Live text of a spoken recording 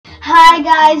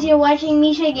guys, you're watching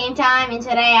Misha Game Time, and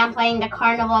today I'm playing the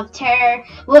Carnival of Terror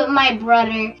with my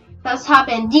brother. Let's hop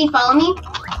in. D, follow me.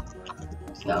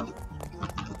 Let's go.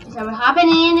 So we're hopping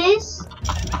in this.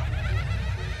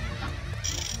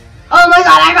 Oh my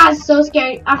god, I got so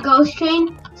scared. A ghost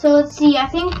train. So let's see, I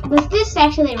think, was this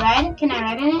actually red? Can I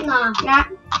ride in it? No. Not?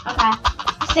 Okay.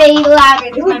 Say louder.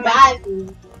 It's my bad.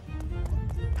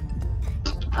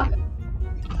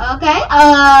 Okay.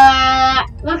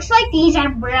 Looks like these are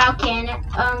broken.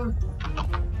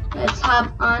 Let's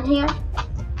hop on here.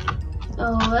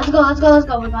 Oh, let's go.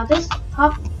 We got this.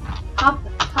 Hop.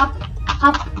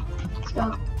 Let's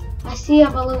go. I see a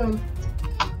balloon.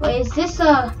 Wait, is this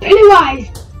a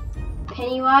Pennywise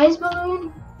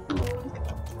balloon?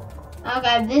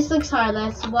 Okay, this looks hard.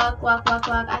 Let's walk.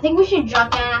 I think we should drop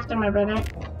down after my brother.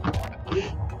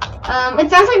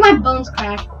 It sounds like my bones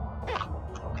crack.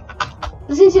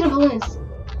 Listen to the balloons.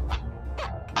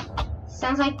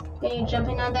 Sounds like when you're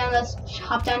jumping on them. Let's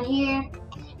hop down here.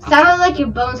 Sounded like your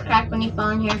bones crack when you fall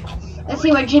in here. Let's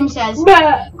see what Jim says.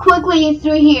 Quickly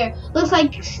through here. Looks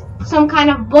like some kind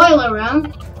of boiler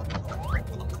room.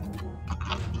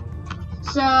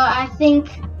 So I think,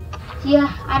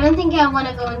 yeah, I don't think I want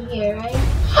to go in here, right?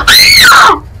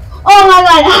 Oh my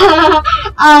god!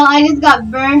 I just got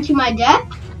burned to my death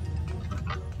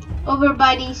over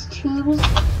by these tubes.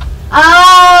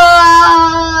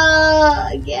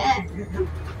 Again.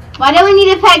 Why do we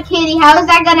need a pet kitty? How is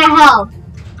that gonna help?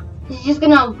 Is it just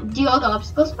gonna do all the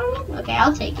obstacles for me? Okay,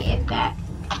 I'll take it if that.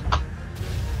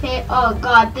 Okay, oh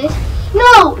god, this.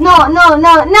 No!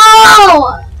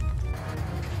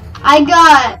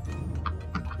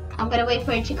 I'm gonna wait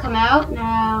for it to come out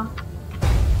now.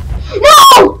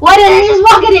 No! Why did I just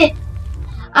walk in it?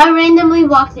 I randomly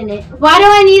walked in it. Why do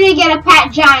I need to get a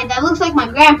pet giant? That looks like my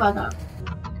grandpa though.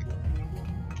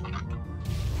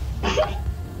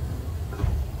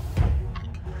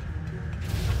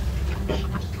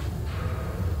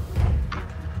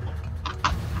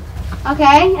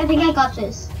 Okay, I think I got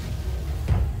this.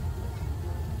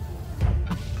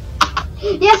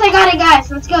 Yes, I got it,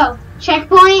 guys. Let's go.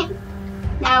 Checkpoint.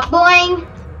 Now, boing.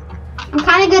 I'm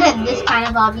kind of good at this kind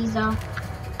of obbies, though.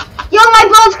 Yo, my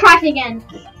bones cracked again.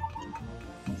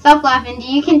 Stop laughing.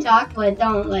 You can talk, but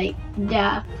don't, like,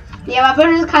 yeah. Yeah, my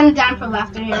brother's kind of down for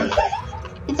laughter here.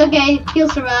 It's okay. He'll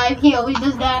survive. He always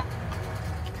does that.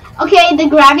 Okay, the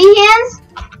grabby hands.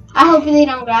 I hope they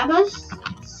don't grab us.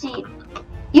 Let's see.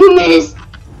 You missed.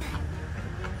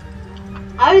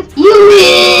 You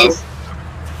missed.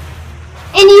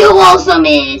 And you also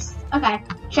missed. Okay,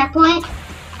 checkpoint.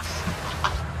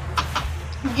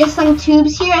 Just some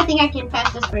tubes here. I think I can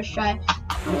pass this first try.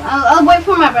 I'll wait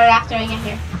for my brother after I get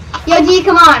here. Yo, D,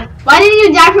 come on. Why did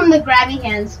you die from the grabby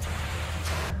hands?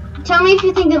 Tell me if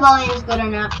you think the volume is good or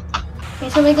not. Okay,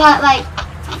 so we got like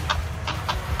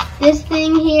this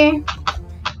thing here.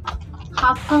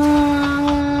 Hop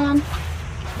on.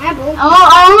 Oh,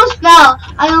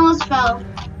 I almost fell.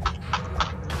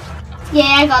 Yeah,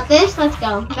 I got this. Let's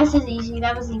go. This is easy.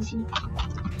 That was easy.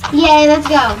 Yay, let's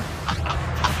go.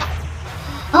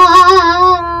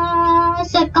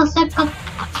 Circle.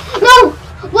 No!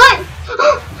 What?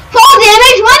 Fall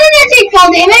damage? Why didn't I take fall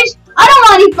damage? I don't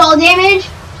want any fall damage.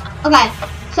 Okay,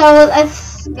 so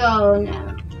let's go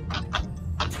now.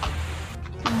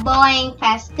 Boing,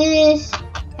 past this.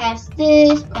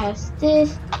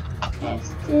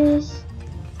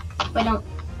 Wait, don't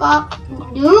fall.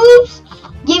 Noobs.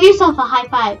 Give yourself a high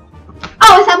five. Oh,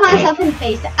 I slapped myself in the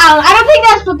face. Oh, I don't think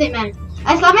that's what they meant.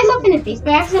 I slapped myself in the face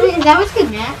by accident. Is that what's good,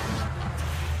 Matt?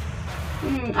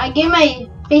 I gave my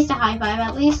face a high five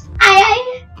at least.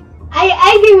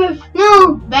 I gave it.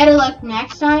 No, better luck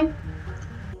next time.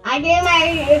 I gave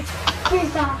my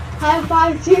face a high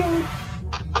five too.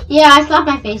 Yeah, I slapped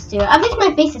my face too. At least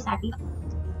my face is happy.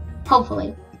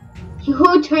 Hopefully.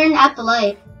 Who turned out the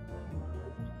light?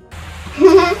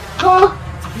 Oh,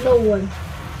 no one.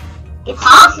 It's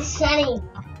sunny.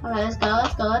 Okay, let's go. No!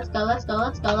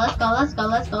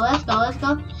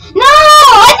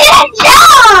 I didn't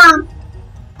jump!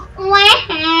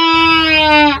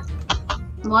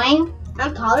 Boing.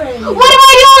 I'm taller than you. What am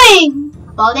I doing?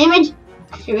 Fall damage?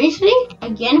 Seriously?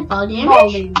 Again, fall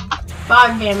damage? Fall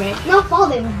damage. No, fall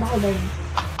damage, ball damage.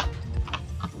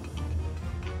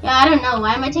 Yeah, I don't know.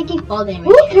 Why am I taking fall damage?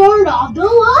 Who turned off the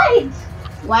lights?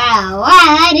 Wow,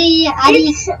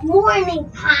 It's morning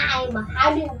time.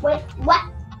 What?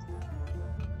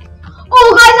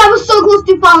 Oh, guys, I was so close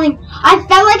to falling. I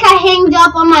felt like I hanged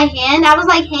up on my hand. I was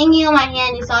like hanging on my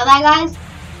hand. You saw that, guys?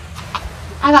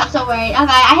 I got so worried. Okay,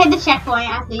 I hit the checkpoint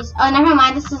at least. Oh, never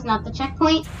mind. This is not the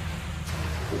checkpoint.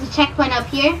 There's a checkpoint up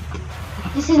here.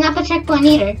 This is not the checkpoint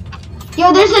either.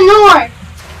 Yo, there's a Nor.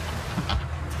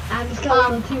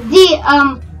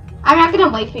 I'm not gonna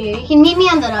wait for you. You can meet me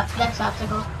on the next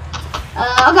obstacle.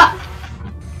 Oh god.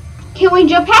 Can we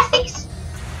jump past these?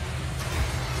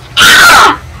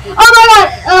 Ah! Oh my god!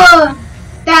 Oh,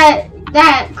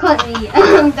 that cut me.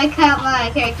 That cut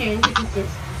my character into pieces.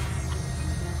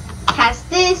 Past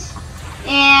this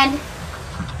and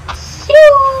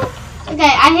shoo! Okay,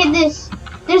 I hit this.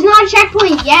 There's not a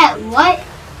checkpoint yet. What?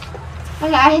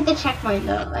 Okay, I hit the checkpoint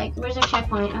though. Like, where's the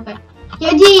checkpoint? Okay. Yo,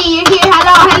 D, you're here.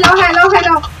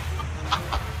 Hello.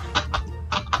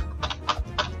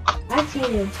 I see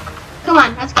you. Come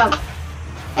on, let's go.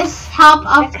 Let's hop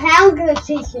up. The clown's gonna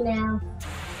chase you now.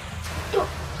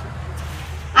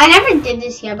 I never did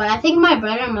this yet, but I think my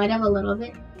brother might have a little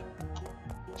bit.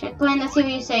 Checkpoint, let's see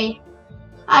what you say.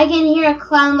 I can hear a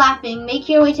clown laughing. Make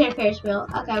your way to the Ferris wheel.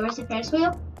 Okay, where's the Ferris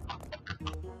wheel?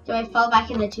 Do I fall back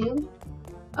in the tube?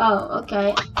 Oh,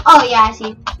 okay. Oh, yeah, I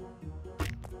see.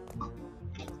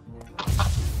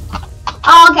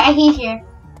 Oh, okay, he's here.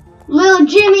 Little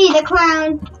Jimmy the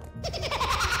clown.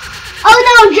 Oh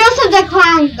no, Joseph the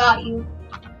clown got you.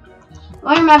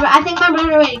 I remember, I think my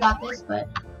brother already got this, but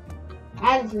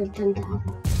How does it turn down?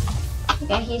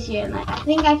 okay, he's here. And I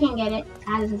think I can get it.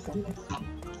 How does it turn down?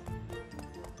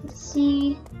 Let's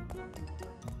see.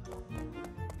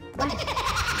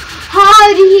 How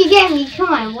did he get me?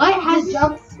 Come on, what? How's Just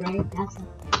jump straight. That's it.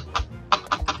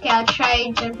 Okay, I'll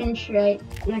try jumping straight.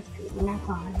 That's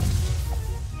fine.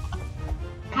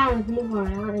 Kind of move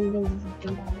around and then just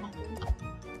jump on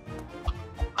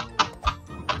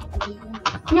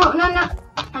No.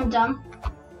 I'm dumb.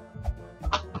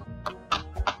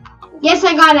 Yes,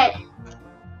 I got it.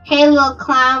 Hey, little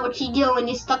clown, what you doing when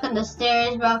you're stuck on the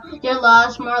stairs, bro? You're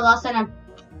lost, more lost than a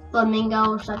flamingo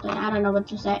or something. I don't know what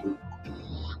to say.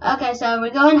 Okay, so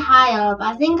we're going high up.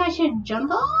 I think I should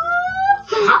jump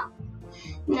off.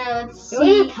 No, let's see.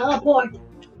 You're gonna teleport.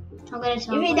 I'm gonna If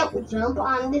you don't jump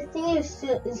on this thing, it's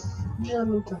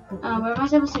jumping. where am I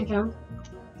supposed to jump?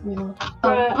 No.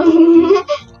 Oh.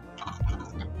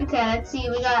 Okay, let's see.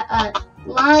 We got a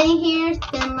line here,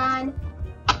 thin line.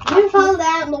 You fall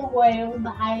down the way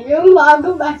behind you. I'll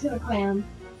go back to the clown.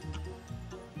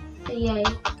 So, yay.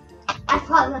 I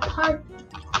fall apart.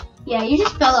 Yeah, you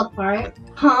just fell apart.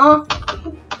 Huh?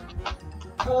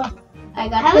 I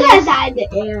got How did I die in the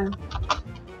air?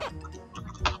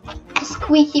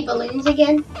 squeaky balloons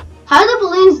again. How are the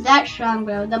balloons that strong,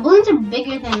 bro? The balloons are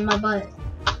bigger than my butt.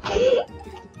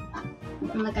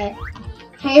 Okay.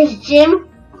 Here's Jim.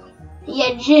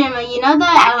 Yeah, Jim. You know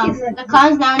that the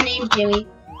clown's now named Jimmy.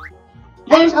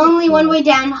 There's only one way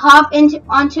down. Hop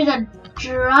onto the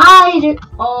dry.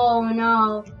 Oh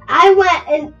no. I went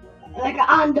in like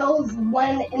on those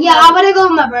one. Yeah, I'm gonna go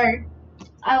with my bird.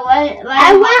 I went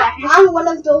on one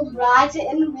of those rides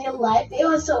in real life. It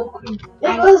was so creepy.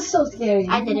 It was so scary.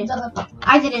 I didn't though.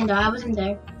 I wasn't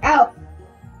there. Oh.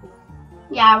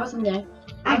 Yeah, I wasn't there.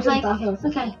 I was like, okay.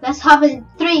 okay, let's hop in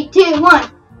 3, 2, 1.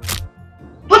 What?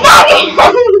 What?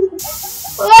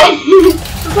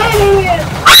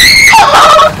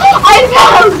 I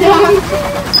fell down.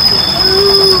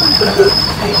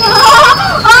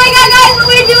 Oh my god, guys,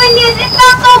 we're doing this. It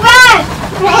felt so bad.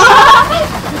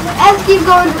 Let's keep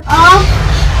going up.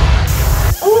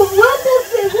 Oh, what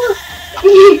does it look?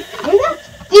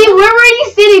 Dude, where were you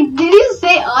sitting? Did you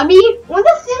say Abby? When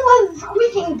the thing was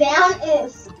squeaking down,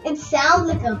 it sounds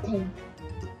like a pig.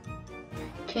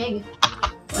 Pig.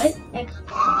 What?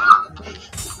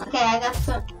 Okay, I got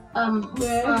some.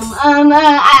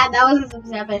 That wasn't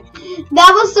supposed to happen.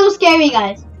 That was so scary,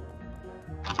 guys.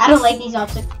 I don't like these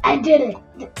obstacles. I did it.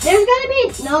 There's gonna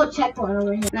be no checkpoint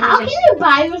over here. How can you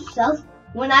buy yourself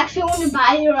when you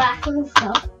buy your actual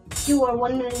stuff, you are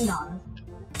 $1 million?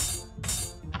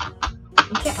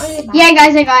 You can't really buy Yeah,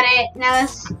 guys, I got it. Now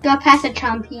let's go past the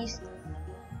Trump piece.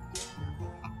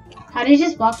 How did you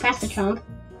just walk past the Trump?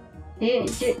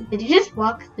 Did you just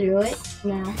walk through it?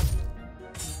 No.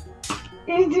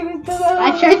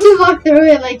 I tried to walk through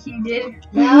it like you did.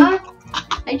 No.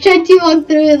 I tried to walk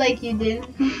through it like you did.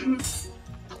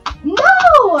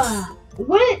 No!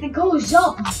 When it goes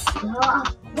up.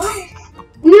 What?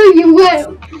 No, you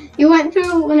went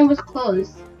through when it was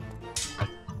closed.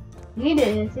 You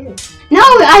did it too. No,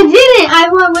 I didn't. I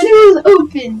went when it was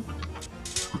open.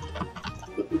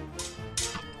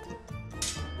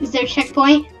 Is there a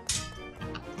checkpoint?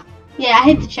 Yeah, I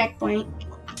hit the checkpoint.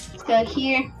 Let's go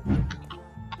here.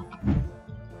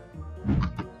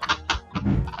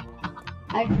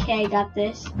 Okay, got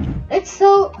this. It's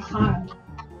so hard.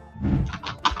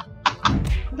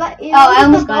 But you I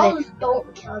almost got it.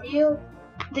 Don't kill you.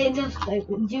 They just like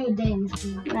do things.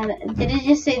 Did it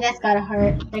just say that's gotta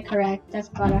hurt? They're correct. That's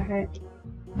gotta hurt.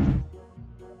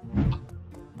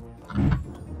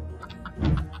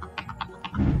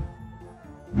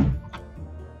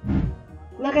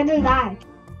 Look, I didn't die.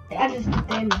 I just did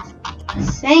damage.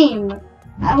 Same.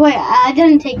 Wait, I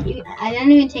didn't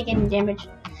even take any damage.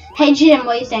 Hey Jim,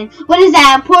 what are you saying? What is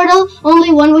that? A portal?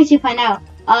 Only one way to find out.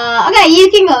 Okay,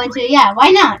 you can go into it. Yeah, why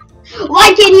not?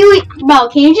 Why can't you, bro?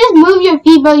 Can you just move your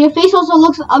feet, bro? Your face also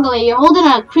looks ugly. You're holding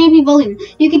a creepy balloon.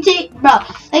 You can take, bro.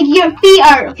 Like your feet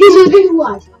are. He's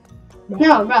what?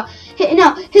 No, bro.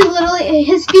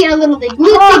 His feet are literally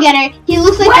glued together. He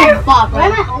looks like a bop, bro.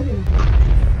 Where am I holding?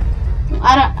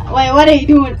 Wait, what are you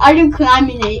doing? Are you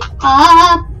climbing it?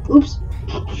 Oops.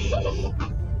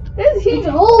 This is huge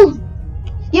holes.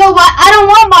 Yo, what? I don't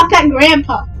want to walk at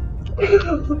Grandpa.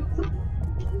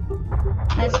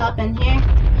 Let's hop in here.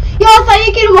 Yo, I thought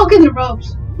you could walk in the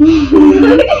ropes.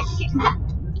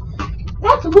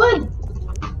 That's wood.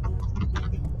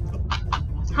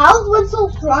 How is wood so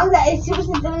strong that it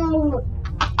seriously doesn't move?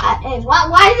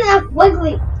 Why isn't it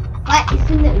wiggly? Why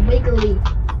isn't it wiggly?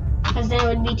 Because then it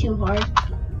would be too hard.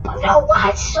 But no, why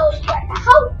it's so strong?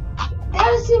 How?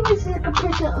 There's seriously like a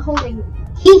person holding it.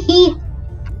 Hee hee.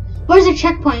 Where's the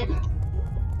checkpoint?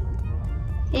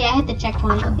 Yeah, I hit the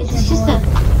checkpoint. It's just a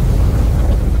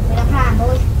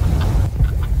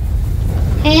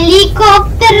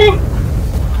helicopter.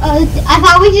 I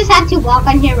thought we just had to walk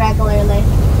on here regularly.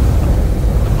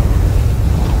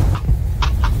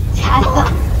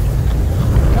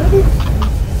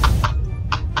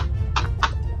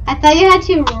 I thought you had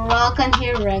to walk on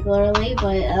here regularly,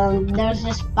 but there's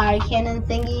just fire cannon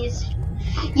thingies.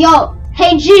 Yo,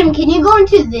 hey Jim, can you go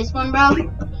into this one, bro?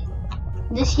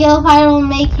 This yellow fire will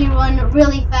make you run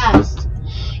really fast.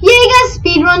 Yeah, you got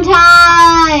speedrun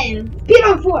time!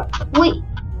 Speedrun 4. Wait,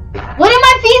 what do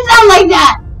my feet sound like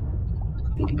that?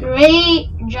 Great,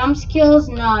 jump skills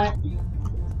not.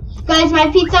 Guys,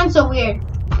 my feet sound so weird.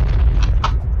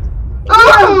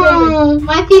 Oh,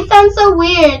 my feet sound so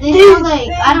weird. They sound like,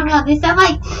 I don't know, they sound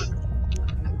like,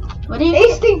 what do you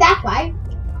They stink that way.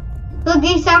 Look,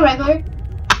 they sound regular.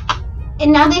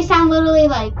 And now they sound literally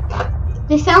like,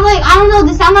 they sound like, I don't know,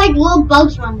 they sound like little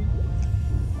bugs running.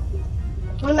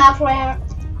 1 mile per hour.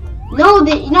 No,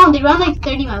 they run like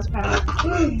 30 miles per hour.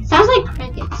 Sounds like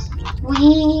crickets.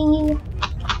 Wee.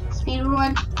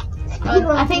 Speedrun.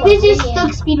 I think they just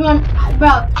took speedrun.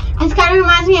 Bro, this kind of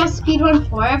reminds me of speedrun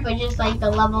 4, but just like the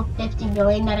level 50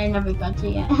 billion that I never got to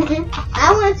yet.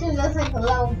 I went to just like a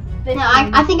level 50. No,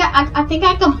 I think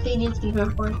I completed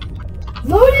speedrun 4.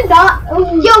 No, we did not. Yo,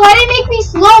 why did it make me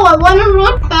slow? I want to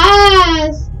run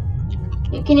fast.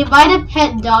 Can you buy the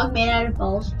pet dog made out of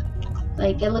balls?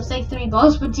 Like, it looks like 3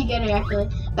 balls put together, actually.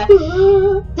 But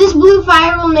this blue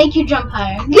fire will make you jump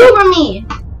higher. Good for me.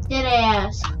 Did I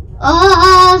ask?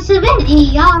 Oh, 70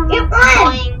 yards. Get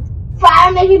fine.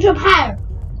 Fire make you jump higher.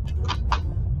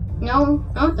 No,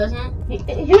 it doesn't.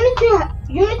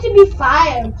 You need to be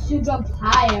fired to jump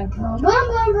higher, bro.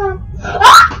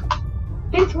 Ah!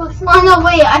 Oh no,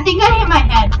 wait, I think I hit my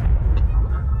head.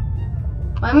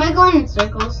 Why am I going in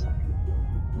circles?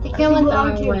 I think I went the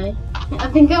wrong way. I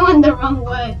think I went the wrong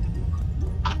way.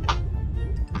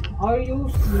 Are you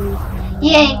serious?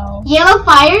 Yay, yellow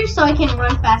fire so I can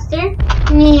run faster.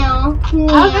 Neo.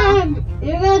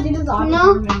 You're gonna do this all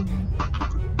No.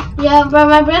 Yeah, but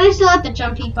my brother's still at the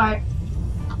jumpy part.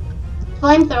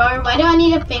 Flamethrower. Why do I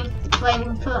need a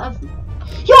flamethrower?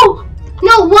 Yo!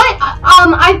 No, what?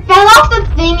 I fell off the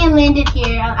thing and landed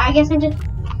here. I guess I just...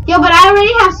 Yo, but I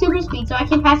already have super speed, so I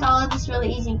can pass all of this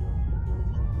really easy.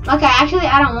 Okay, actually,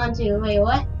 I don't want to. Wait,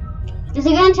 what? Is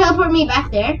it gonna teleport me back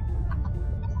there?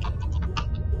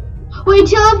 Wait, it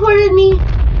teleported me.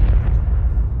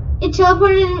 It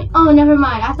teleported me. Oh, never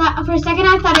mind. I thought for a second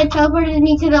I thought it teleported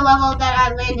me to the level that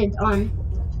I landed on.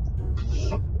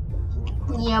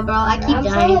 Yeah, bro, I keep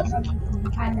dying.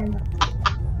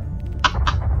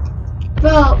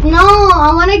 Bro, no,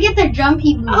 I want to get the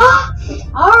jumpy boost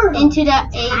into the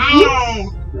 80s.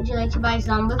 Would you like to buy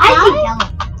zombie? I see yellow.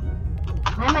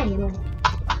 Why am I yellow?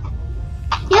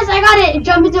 Yes, I got it.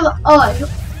 Jump into the...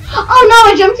 Oh no,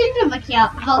 I jumped into the volcano.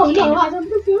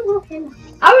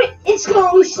 It's going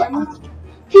to reset.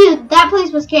 Phew, that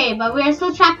place was scary, but we are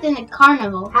still trapped in a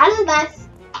carnival. How does that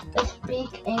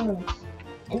speak English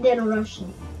and then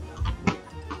Russian?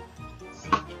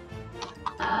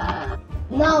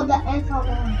 No, the info.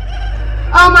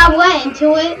 I went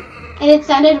into it and it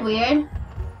sounded weird.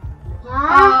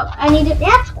 I need to.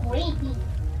 That's creepy.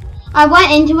 I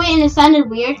went into it and it sounded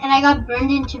weird, and I got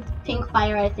burned into pink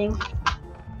fire. I think.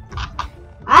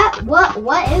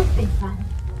 What is pink fire?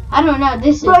 I don't know.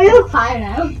 This is. Bro, you're on fire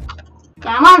now.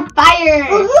 I'm on fire.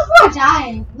 Oh, look for a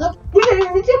giant. Look,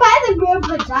 did you buy the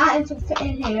grandpa giant to fit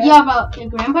in here? Yeah, but the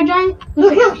grandpa giant.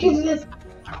 Look how cute it is.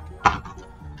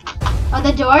 Oh,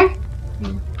 the door.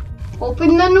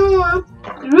 Open the door.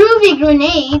 Groovy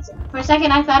grenades. For a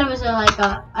second, I thought it was a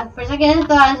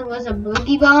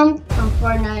boogie bomb from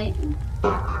Fortnite.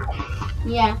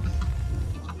 Yeah.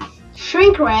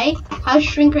 Shrink ray. How's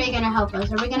shrink ray gonna help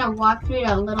us? Are we gonna walk through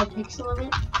a little pixel of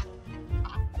it?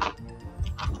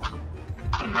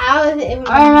 How is it?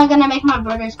 Or am I gonna make my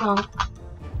brother small to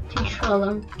control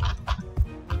him?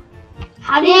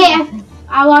 How do you?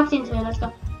 I walked into it. Let's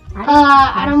go.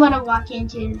 I don't want to walk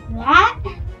into that.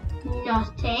 No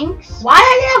thanks. Why do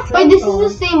you have? Wait, this is the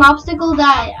same obstacle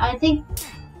that I think.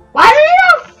 Why do you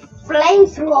have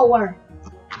flamethrower?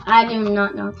 I do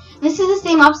not know. This is the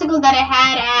same obstacle that I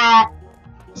had at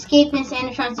Escape Miss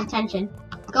Anderson's detention.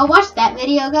 Go watch that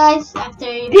video, guys. After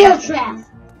you. Bear traps.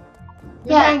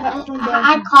 Yeah,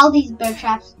 I call these bear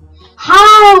traps.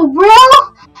 How, bro?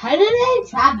 How do they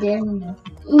trap bears in this?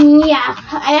 Yeah,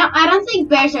 I don't think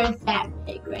bears are that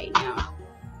big right now.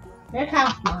 They're kind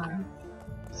of smaller.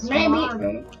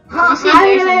 Maybe. Huh?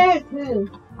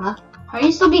 Huh? Are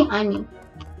you still behind me?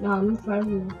 No, I'm in front of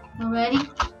you. You ready?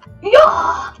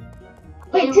 Yeah!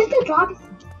 Wait, this is the drop.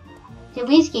 Did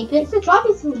we escape it? It's the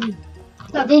droppy smoothie.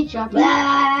 No, they dropped it.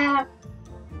 Blah.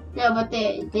 No, but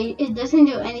it doesn't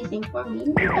do anything for me.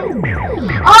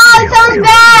 Oh, it sounds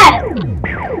bad!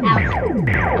 Ouch.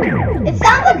 It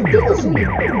sounds like people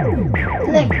shooting.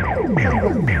 Like,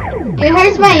 it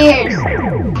hurts my ears.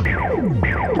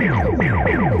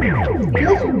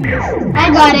 I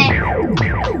got it.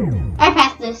 I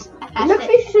passed this. It looks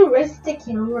futuristic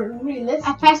and realistic.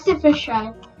 I passed it first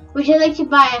try. Would you like to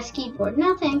buy a skateboard?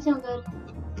 No thanks, I'm good.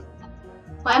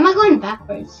 Why am I going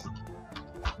backwards?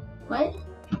 What?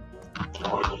 I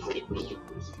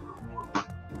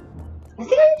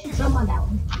think I need to jump on that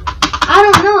one.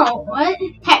 I don't know. What?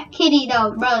 Pet kitty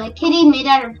though, bro. The kitty made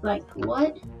out of like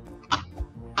what?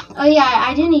 Oh yeah,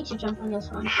 I do need to jump on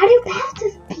this one. How do you pass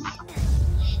this piece?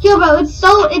 Yo, bro,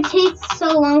 it takes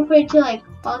so long for it to like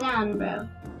fall down, bro.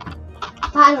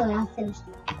 Finally, I finished.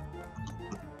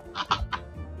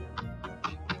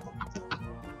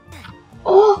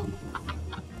 Oh!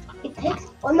 It takes.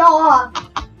 Oh no!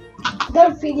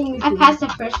 They're feeding me. I passed the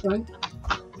first one.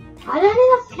 How did I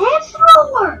need a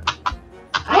flamethrower?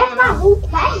 That's not who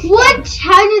passed. What?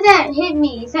 How did that hit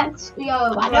me? Is that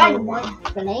yo? Why do I want a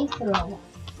flamethrower?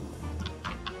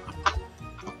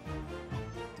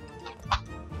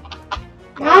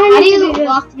 How do you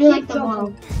walk through like the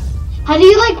wall? How do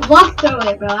you like walk through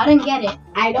it, bro? I didn't get it.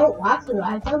 I don't walk through it.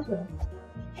 I jump through it.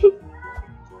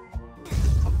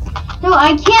 No,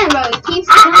 I can't, bro. It keeps.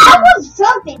 I was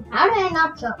jumping. How did I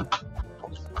not jump?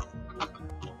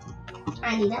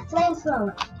 I need a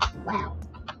flamethrower. Wow.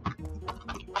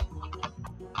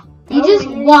 You just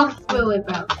walk through it,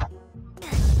 bro.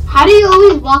 How do you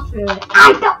always walk through it?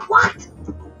 I don't what?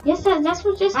 Yes, that's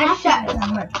what just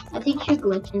happened. I think you're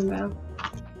glitching, bro.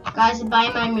 Guys, buy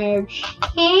my merch.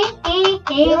 Hey. You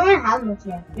don't have much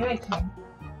yet. You're a kid.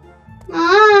 No.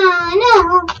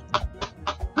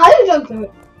 How do you jump through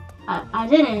it? I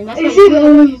didn't. That's what you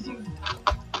always do.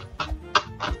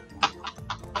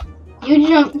 You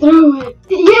jumped through it.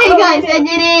 Yeah, guys, I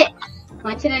did it.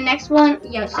 On to the next one.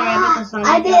 Yo, sorry about the song.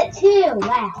 I did it too.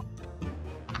 Wow.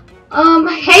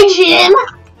 Hey, Jim.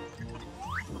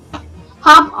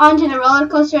 Hop onto the roller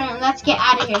coaster and let's get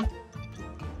out of here.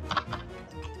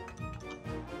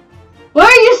 Where are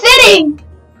you sitting?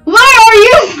 Where are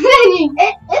you sitting?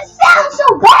 It sounds so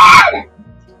bad.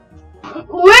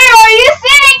 Where are you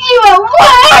sitting, Eva?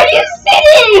 Where are you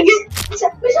sitting?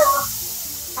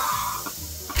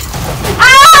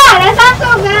 Ah, that sounds so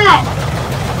bad.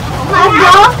 Let's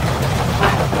go.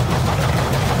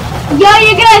 Yo,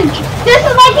 you're gonna. This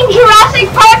is like in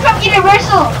Jurassic Park from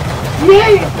Universal.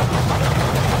 Yeah.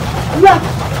 Look.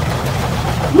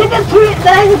 Look at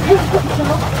that is a perfect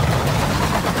jump.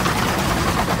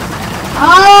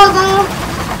 Oh, go.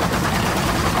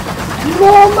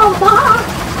 Mama.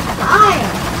 Hi.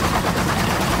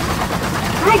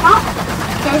 Hi, go.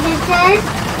 Turn.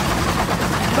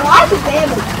 Bro, I can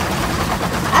damage.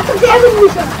 I can damage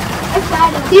Misha. I'm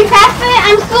trying to. You passed it?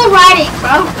 I'm still riding,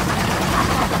 bro.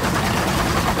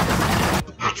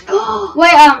 Let's go.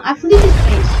 Wait, I flew to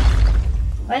space.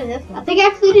 What is this for? I think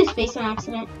I flew to space on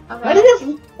accident. Okay.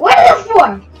 What is this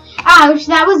for? Ouch,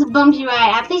 that was a bumpy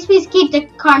ride. At least we escaped the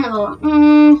carnival.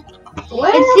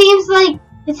 What?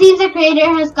 It seems the creator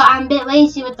has gotten a bit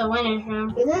lazy with the winner's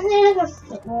room. Isn't there like a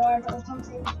skateboard or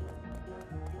something?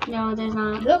 No, there's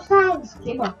not. It looks kind of like a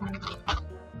skateboard park.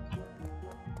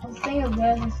 I'm thinking of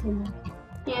there's a skateboard.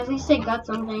 Yeah, at least they got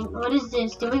something. What is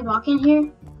this? Did we walk in here?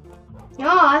 No,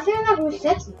 I think like we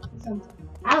said something.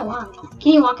 I don't want.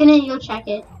 Can you walk in it? You'll check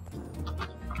it.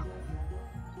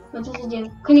 What does it do?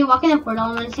 Can you walk in a portal?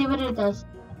 I'm gonna see what it does.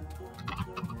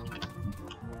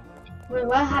 Wait,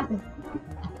 what happened?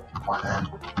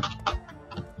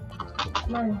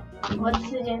 What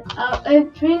does it do?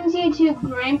 It brings you to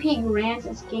Grampy Grant's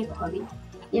escape hobby.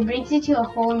 It brings you to a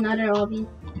whole nother hobby.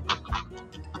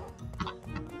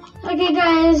 Okay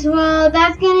guys, well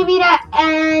that's gonna be the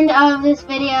end of this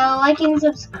video. Like and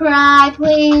subscribe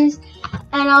please.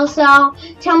 And also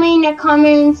tell me in the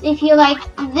comments if you like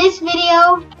this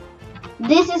video,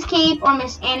 this escape, or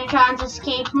Miss Anatron's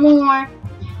escape more.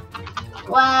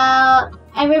 Well,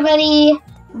 everybody,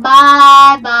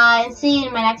 bye bye, and see you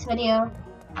in my next video.